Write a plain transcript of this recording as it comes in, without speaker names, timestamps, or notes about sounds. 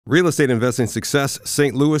Real Estate Investing Success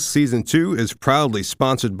St. Louis Season 2 is proudly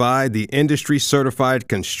sponsored by the industry certified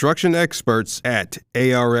construction experts at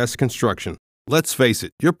ARS Construction. Let's face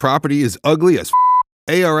it, your property is ugly as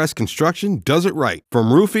ARS Construction does it right.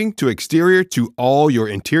 From roofing to exterior to all your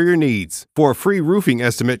interior needs. For a free roofing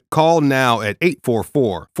estimate, call now at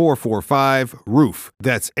 844-445-ROOF.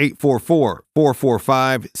 That's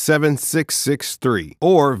 844-445-7663.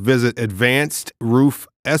 Or visit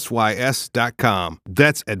advancedroofsys.com.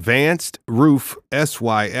 That's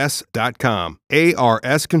advancedroofsys.com.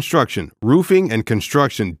 ARS Construction. Roofing and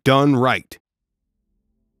construction done right.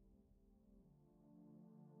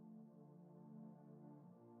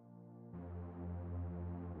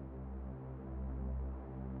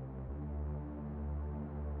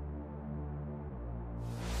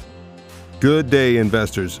 Good day,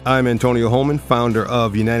 investors. I'm Antonio Holman, founder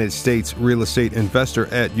of United States Real Estate Investor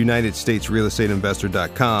at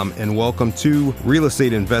UnitedStatesRealEstateInvestor.com, and welcome to Real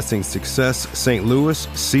Estate Investing Success St. Louis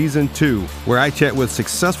Season 2, where I chat with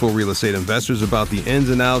successful real estate investors about the ins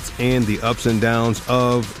and outs and the ups and downs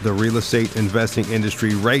of the real estate investing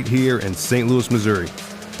industry right here in St. Louis, Missouri.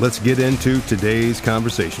 Let's get into today's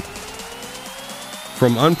conversation.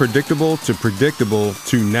 From unpredictable to predictable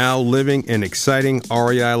to now living an exciting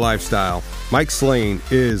REI lifestyle, Mike Slane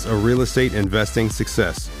is a real estate investing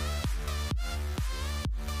success.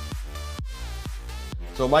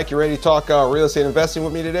 So, Mike, you ready to talk real estate investing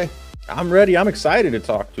with me today? I'm ready. I'm excited to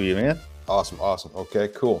talk to you, man. Awesome. Okay,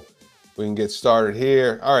 cool. We can get started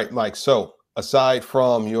here. All right, Mike. So, aside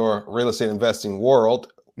from your real estate investing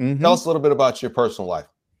world, tell us a little bit about your personal life.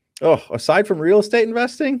 Oh, aside from real estate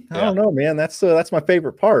investing, I don't know, man. That's my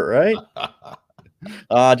favorite part, right?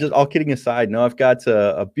 Just all kidding aside, no, I've got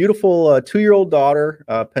a beautiful 2-year-old daughter,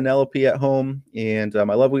 Penelope, at home, and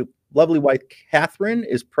my lovely wife, Catherine,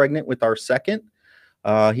 is pregnant with our second.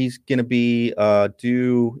 He's going to be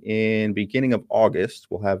due in beginning of August.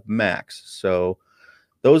 We'll have Max. So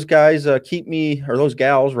those guys those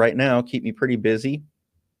gals right now keep me pretty busy,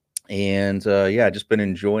 and just been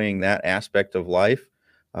enjoying that aspect of life.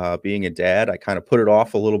 Being a dad, I kind of put it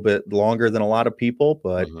off a little bit longer than a lot of people,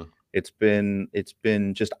 but it's been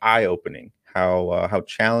just eye-opening how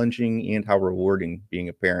challenging and how rewarding being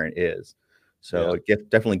a parent is. So it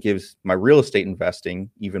definitely gives my real estate investing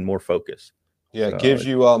even more focus. Yeah, it gives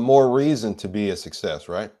you more reason to be a success,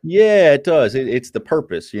 right? Yeah, it does. It's the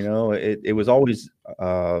purpose, it was always,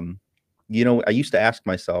 I used to ask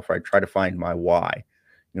myself, I try to find my why.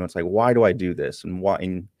 It's like, why do I do this? And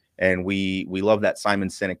why? And we love that Simon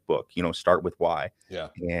Sinek book, Start with Why. Yeah.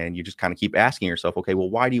 And you just kind of keep asking yourself, okay,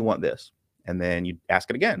 well, why do you want this? And then you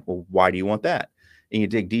ask it again. Well, why do you want that? And you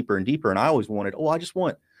dig deeper and deeper. And I always wanted, I just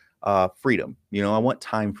want freedom. I want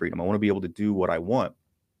time freedom. I want to be able to do what I want.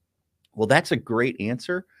 Well, that's a great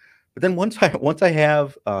answer. But then once I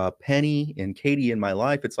have Penny and Katie in my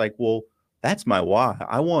life, it's like, well, that's my why.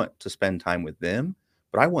 I want to spend time with them,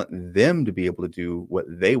 but I want them to be able to do what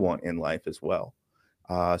they want in life as well.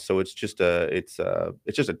 So it's just a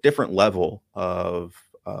different level of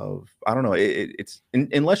I don't know.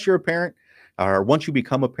 Unless you're a parent, or once you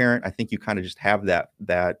become a parent, I think you kind of just have that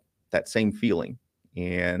same feeling,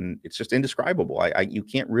 and it's just indescribable. You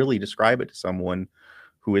can't really describe it to someone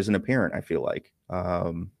who isn't a parent, I feel like.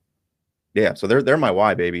 So they're my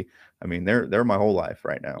why, baby. I mean, they're my whole life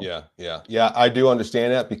right now. Yeah. I do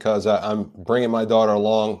understand that because I'm bringing my daughter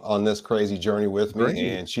along on this crazy journey with me. Great.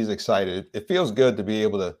 And she's excited. It feels good to be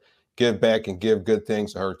able to give back and give good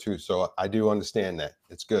things to her too. So I do understand that.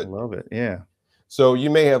 It's good. I love it. Yeah. So you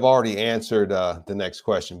may have already answered the next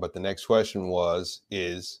question, but the next question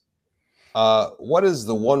is what is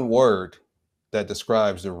the one word that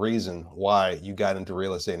describes the reason why you got into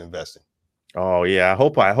real estate investing? Oh yeah, I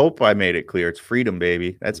hope I made it clear. It's freedom,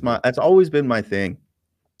 baby. That's always been my thing.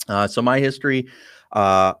 So my history,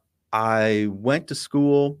 I went to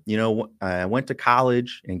school, I went to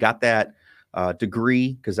college and got that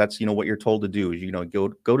degree because that's what you're told to do is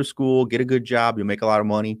go to school, get a good job, you'll make a lot of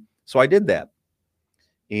money. So I did that,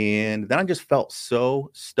 and then I just felt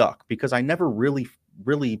so stuck because I never really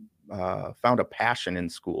found a passion in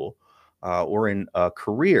school. Or in a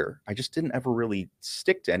career. I just didn't ever really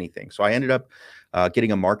stick to anything. So I ended up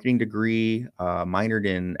getting a marketing degree, minored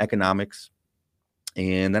in economics.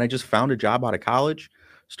 And then I just found a job out of college,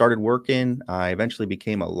 started working. I eventually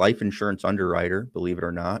became a life insurance underwriter, believe it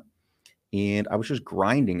or not. And I was just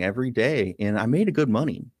grinding every day, and I made a good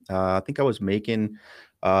money. I think I was making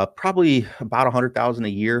probably about $100,000 a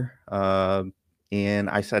year. And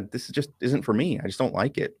I said, this just isn't for me. I just don't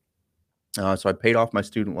like it. So I paid off my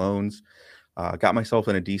student loans, got myself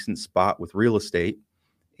in a decent spot with real estate,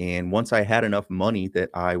 And once I had enough money that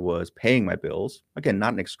I was paying my bills, again,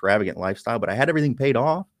 not an extravagant lifestyle, but I had everything paid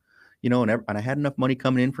off, and I had enough money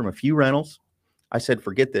coming in from a few rentals. I said,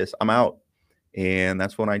 forget this, I'm out. And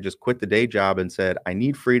that's when I just quit the day job and said, I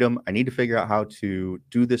need freedom. I need to figure out how to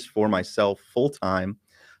do this for myself full time.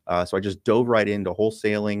 So I just dove right into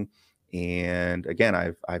wholesaling. And again,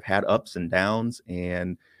 I've had ups and downs,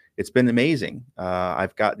 and it's been amazing.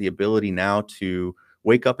 I've got the ability now to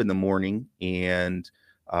wake up in the morning and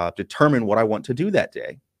determine what I want to do that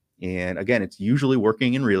day. And again, it's usually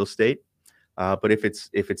working in real estate. But if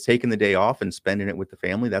it's taking the day off and spending it with the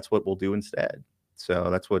family, that's what we'll do instead.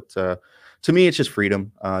 So that's what, to me, it's just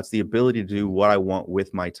freedom. It's the ability to do what I want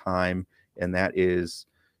with my time. And that is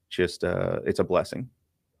just, it's a blessing.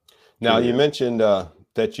 Now, you mentioned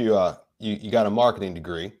that you got a marketing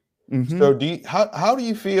degree. Mm-hmm. So how do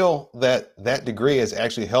you feel that degree has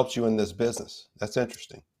actually helped you in this business? That's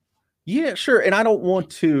interesting. Yeah, sure. And I don't want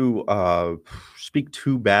to speak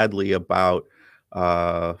too badly about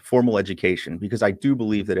formal education, because I do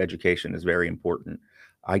believe that education is very important.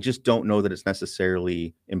 I just don't know that it's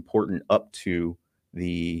necessarily important up to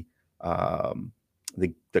the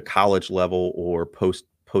college level or post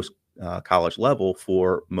college level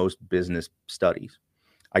for most business studies.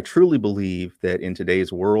 I truly believe that in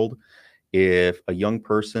today's world, if a young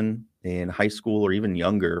person in high school or even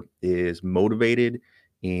younger is motivated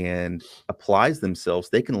and applies themselves,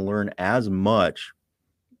 they can learn as much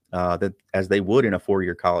as they would in a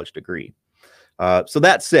 4-year college degree. So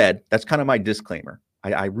that said, that's kind of my disclaimer.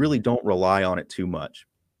 I really don't rely on it too much.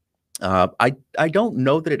 I don't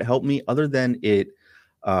know that it helped me, other than it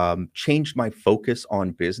changed my focus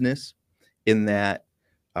on business, in that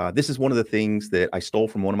this is one of the things that I stole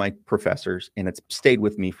from one of my professors, and it's stayed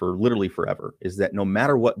with me for literally forever, is that no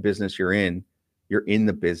matter what business you're in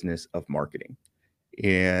the business of marketing.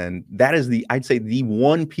 And that is I'd say the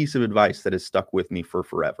one piece of advice that has stuck with me for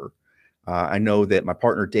forever. I know that my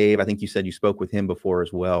partner, Dave, I think you said you spoke with him before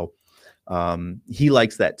as well. He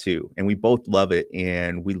likes that too. And we both love it.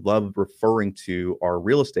 And we love referring to our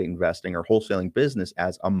real estate investing or wholesaling business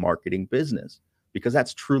as a marketing business, because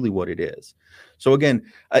that's truly what it is. So again,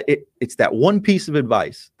 it's that one piece of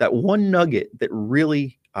advice, that one nugget that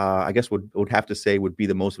really, I guess would have to say would be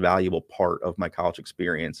the most valuable part of my college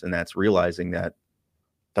experience. And that's realizing that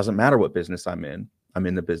it doesn't matter what business I'm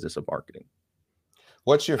in the business of marketing.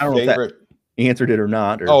 What's your favorite? Answered it or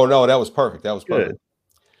not? Oh, no, that was perfect. That was Good. perfect.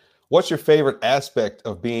 What's your favorite aspect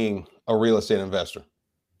of being a real estate investor?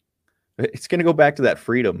 It's going to go back to that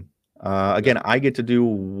freedom. Again, I get to do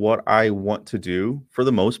what I want to do for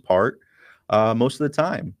the most part, most of the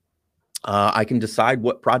time. I can decide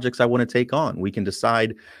what projects I want to take on. We can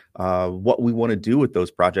decide what we want to do with those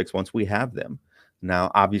projects once we have them.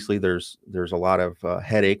 Now, obviously, there's a lot of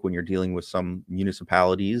headache when you're dealing with some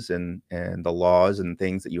municipalities and the laws and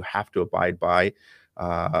things that you have to abide by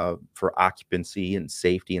for occupancy and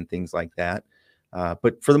safety and things like that.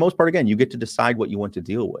 But for the most part, again, you get to decide what you want to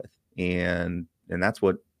deal with, and that's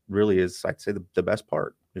what really is, I'd say, the best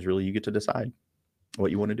part is really you get to decide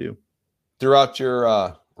what you want to do. Throughout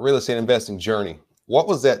your real estate investing journey, what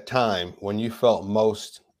was that time when you felt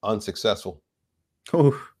most unsuccessful?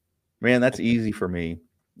 Oh, man, that's easy for me.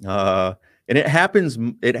 And it happens.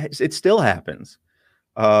 It still happens.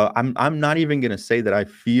 I'm not even going to say that I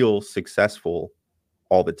feel successful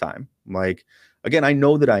all the time. Like, again, I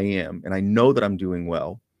know that I am, and I know that I'm doing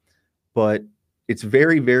well, but it's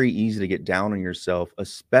very, very easy to get down on yourself,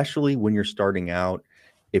 especially when you're starting out.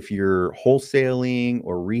 If you're wholesaling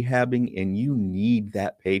or rehabbing and you need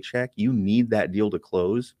that paycheck, you need that deal to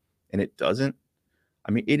close, and it doesn't.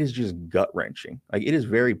 I mean, it is just gut wrenching. Like, it is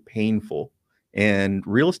very painful, and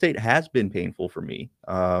real estate has been painful for me.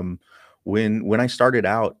 When I started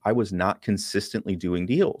out, I was not consistently doing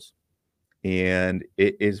deals, and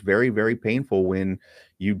it is very, very painful when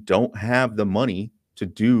you don't have the money to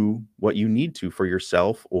do what you need to for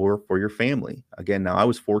yourself or for your family. Again, now I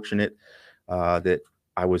was fortunate that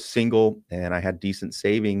I was single and I had decent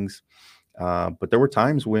savings, but there were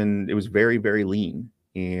times when it was very, very lean,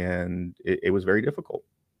 and it was very difficult.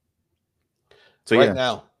 So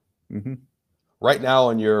now, right now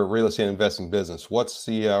in your real estate investing business, what's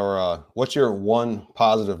your one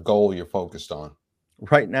positive goal you're focused on?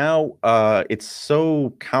 Right now, it's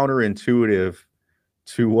so counterintuitive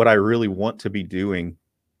to what I really want to be doing.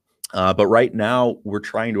 But right now we're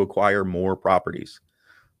trying to acquire more properties.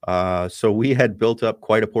 So we had built up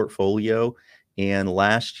quite a portfolio, and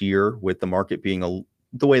last year, with the market being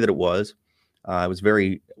the way that it was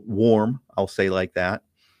very warm, I'll say like that.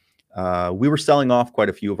 We were selling off quite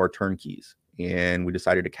a few of our turnkeys, and we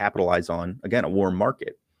decided to capitalize on, again, a warm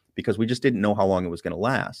market. because we just didn't know how long it was going to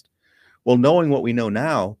last. Well, knowing what we know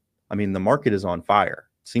now, I mean, the market is on fire.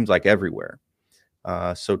 It seems like everywhere.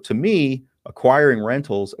 So to me, acquiring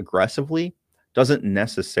rentals aggressively doesn't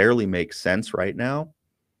necessarily make sense right now,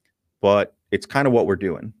 but it's kind of what we're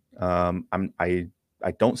doing.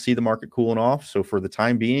 I don't see the market cooling off. So for the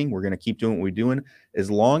time being, we're going to keep doing what we're doing. As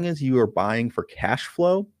long as you are buying for cash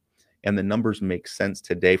flow and the numbers make sense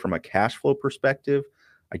today from a cash flow perspective,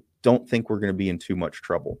 I don't think we're going to be in too much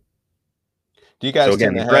trouble. Do you guys so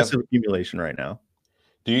again, tend to aggressive have, accumulation right now?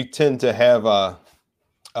 do you tend to have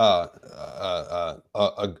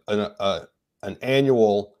an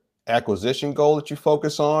annual acquisition goal that you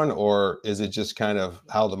focus on, or is it just kind of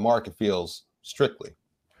how the market feels strictly?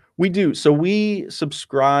 We do. So we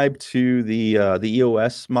subscribe to the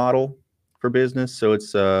EOS model for business. So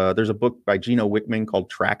it's there's a book by Gino Wickman called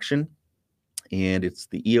Traction, and it's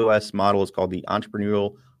the EOS model. It's called the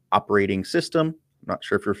Entrepreneurial Operating System. I'm not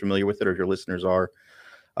sure if you're familiar with it or if your listeners are.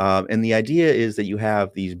 And the idea is that you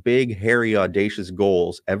have these big, hairy, audacious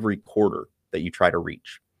goals every quarter that you try to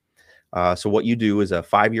reach. So what you do is a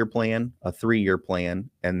 5-year plan, a 3-year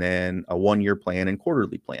plan, and then a 1-year plan and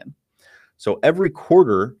quarterly plan. So every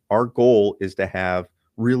quarter, our goal is to have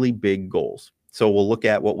really big goals. So we'll look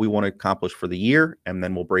at what we want to accomplish for the year, and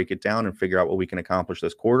then we'll break it down and figure out what we can accomplish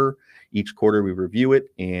this quarter. Each quarter, we review it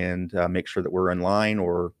and make sure that we're in line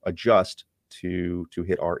or adjust to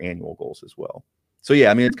hit our annual goals as well. So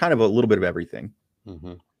yeah, I mean, it's kind of a little bit of everything.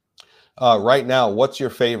 Mm-hmm. Right now, what's your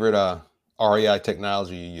favorite REI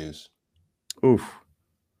technology you use? Oof,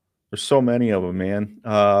 there's so many of them,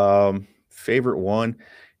 man. Favorite one,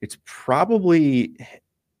 it's probably,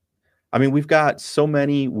 I mean, we've got so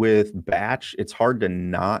many with Batch, it's hard to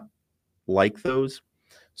not like those.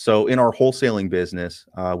 So in our wholesaling business,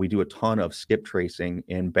 we do a ton of skip tracing,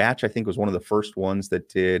 and Batch, I think, was one of the first ones that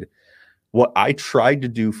did what I tried to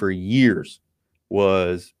do for years,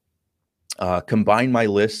 was combine my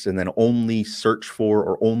lists and then only search for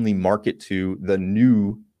or only market to the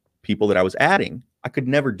new people that I was adding. I could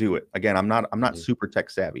never do it. Again, I'm not super tech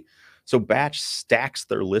savvy. So Batch stacks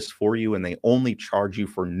their list for you, and they only charge you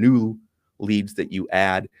for new leads that you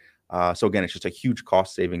add. So again, it's just a huge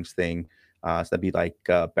cost savings thing. So that'd be like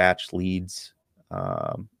Batch leads.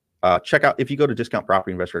 Check out, if you go to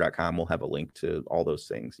discountpropertyinvestor.com, we'll have a link to all those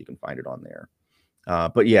things. You can find it on there.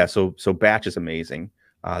 But yeah, so Batch is amazing.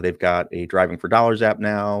 They've got a Driving for Dollars app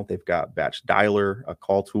now. They've got Batch Dialer, a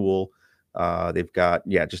call tool. They've got,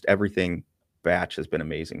 yeah, just everything. Batch has been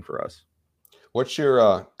amazing for us. What's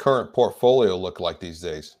your current portfolio look like these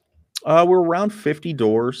days? We're around 50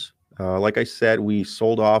 doors. Like I said, we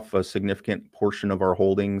sold off a significant portion of our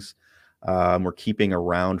holdings. We're keeping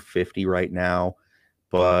around 50 right now.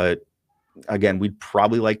 But again, we'd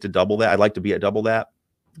probably like to double that. I'd like to be at double that.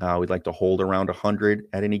 We'd like to hold around 100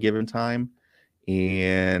 at any given time.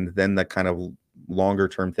 And then the kind of longer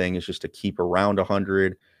term thing is just to keep around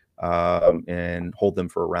 100 and hold them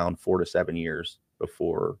for around 4 to 7 years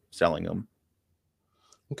before selling them.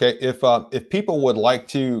 Okay. If people would like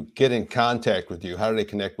to get in contact with you, how do they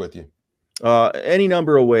connect with you? Any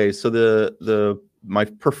number of ways. So my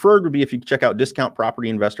preferred would be if you check out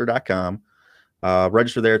discountpropertyinvestor.com.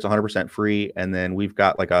 Register there. It's 100% free. And then we've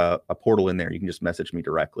got like a portal in there. You can just message me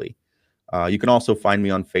directly. You can also find me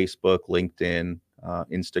on Facebook, LinkedIn,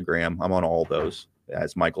 Instagram. I'm on all those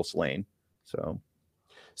as Michael Slane. So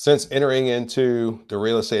since entering into the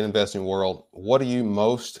real estate investing world, what are you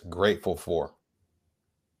most grateful for?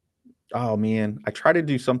 Oh man, I try to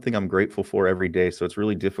do something I'm grateful for every day. So it's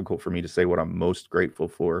really difficult for me to say what I'm most grateful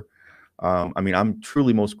for. I mean, I'm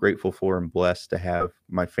truly most grateful for and blessed to have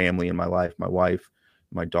my family in my life, my wife,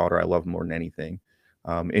 my daughter. I love more than anything.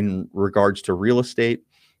 In regards to real estate,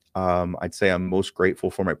 I'd say I'm most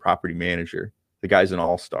grateful for my property manager. The guy's an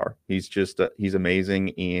all-star. He's just, he's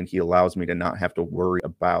amazing. And he allows me to not have to worry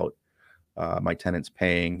about my tenants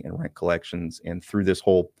paying and rent collections. And through this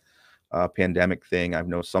whole pandemic thing, I've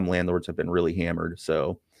known some landlords have been really hammered.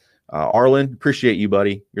 So Arlen, appreciate you,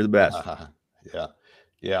 buddy. You're the best.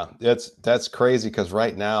 Yeah. That's crazy. Cause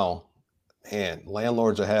right now, man,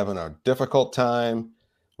 landlords are having a difficult time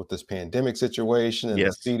with this pandemic situation and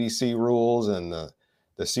Yes. the CDC rules and the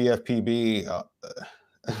CFPB.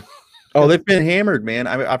 Oh, they've been hammered, man.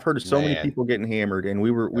 I've heard of so many people getting hammered, and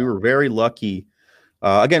we were very lucky.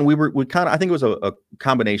 Again, we kind of, I think it was a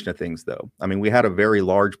combination of things, though. I mean, we had a very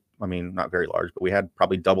large, I mean, not very large, but we had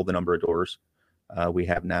probably double the number of doors we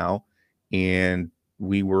have now, and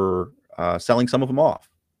we were selling some of them off.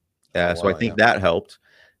 So I think that helped.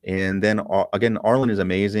 And then again, Arlen is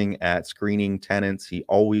amazing at screening tenants. He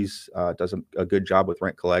always does a good job with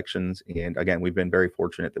rent collections. And again, we've been very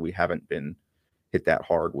fortunate that we haven't been hit that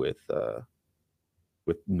hard with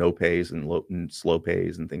no pays and slow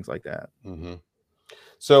pays and things like that. Mm-hmm.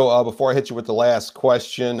 So before I hit you with the last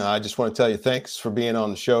question, I just want to tell you thanks for being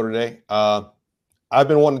on the show today. I've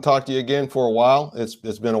been wanting to talk to you again for a while. It's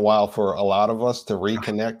been a while for a lot of us to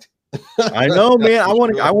reconnect. I know, man. I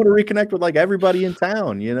want to reconnect with like everybody in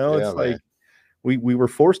town. You know, it's like we were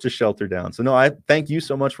forced to shelter down. So no, I thank you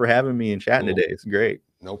so much for having me and chatting today. It's great.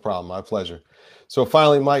 No problem. My pleasure. So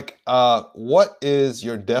finally, Mike, what is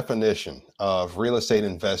your definition of real estate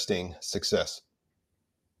investing success?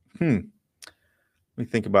 Let me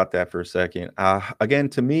think about that for a second. Again,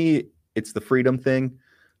 to me, it's the freedom thing.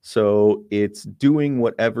 So it's doing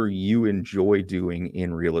whatever you enjoy doing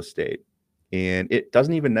in real estate. And it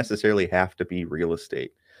doesn't even necessarily have to be real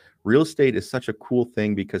estate. Real estate is such a cool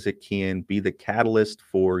thing because it can be the catalyst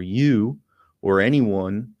for you or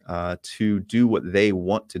anyone to do what they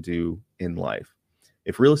want to do in life.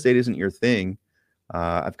 If real estate isn't your thing,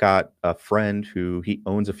 I've got a friend who he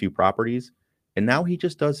owns a few properties, and now he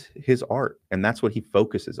just does his art. And that's what he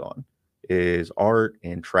focuses on, is art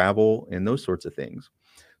and travel and those sorts of things.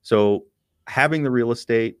 So having the real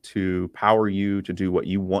estate to power you to do what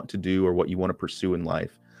you want to do or what you want to pursue in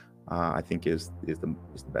life, I think is the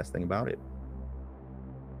best thing about it.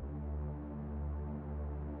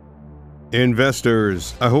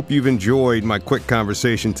 Investors, I hope you've enjoyed my quick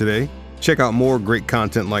conversation today. Check out more great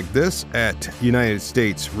content like this at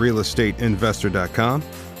UnitedStatesRealEstateInvestor.com.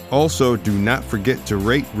 Also, do not forget to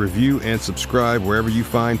rate, review, and subscribe wherever you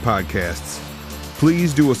find podcasts.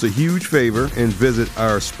 Please do us a huge favor and visit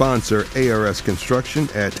our sponsor, ARS Construction,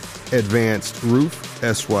 at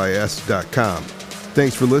AdvancedRoofSYS.com.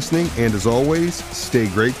 Thanks for listening, and as always, stay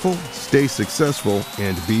grateful, stay successful,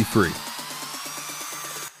 and be free.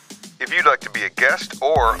 If you'd like to be a guest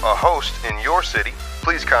or a host in your city,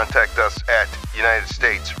 please contact us at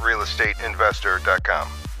UnitedStatesRealEstateInvestor.com.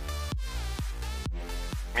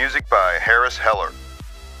 Music by Harris Heller.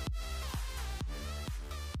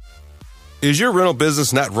 Is your rental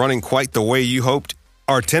business not running quite the way you hoped?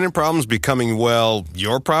 Are tenant problems becoming, well,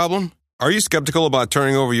 your problem? Are you skeptical about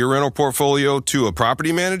turning over your rental portfolio to a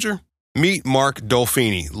property manager? Meet Mark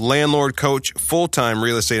Dolfini, landlord coach, full-time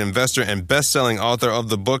real estate investor, and best-selling author of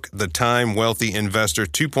the book, The Time Wealthy Investor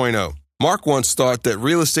 2.0. Mark once thought that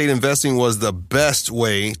real estate investing was the best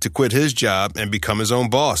way to quit his job and become his own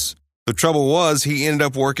boss. The trouble was, he ended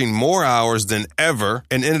up working more hours than ever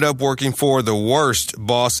and ended up working for the worst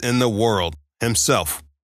boss in the world, himself.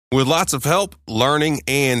 With lots of help, learning,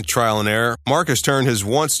 and trial and error, Mark has turned his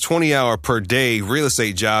once 20-hour-per-day real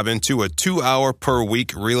estate job into a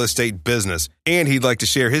 2-hour-per-week real estate business. And he'd like to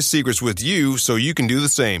share his secrets with you so you can do the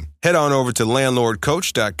same. Head on over to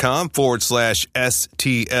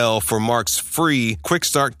landlordcoach.com/STL for Mark's free Quick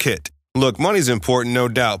Start Kit. Look, money's important, no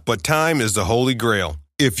doubt, but time is the holy grail.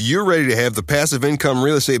 If you're ready to have the passive income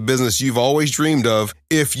real estate business you've always dreamed of,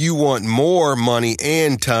 if you want more money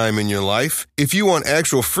and time in your life, if you want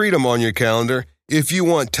actual freedom on your calendar, if you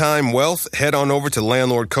want time wealth, head on over to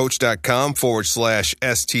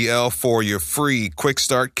landlordcoach.com/STL for your free Quick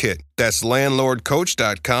Start Kit. That's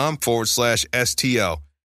landlordcoach.com/STL.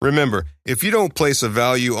 Remember, if you don't place a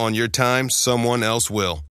value on your time, someone else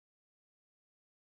will.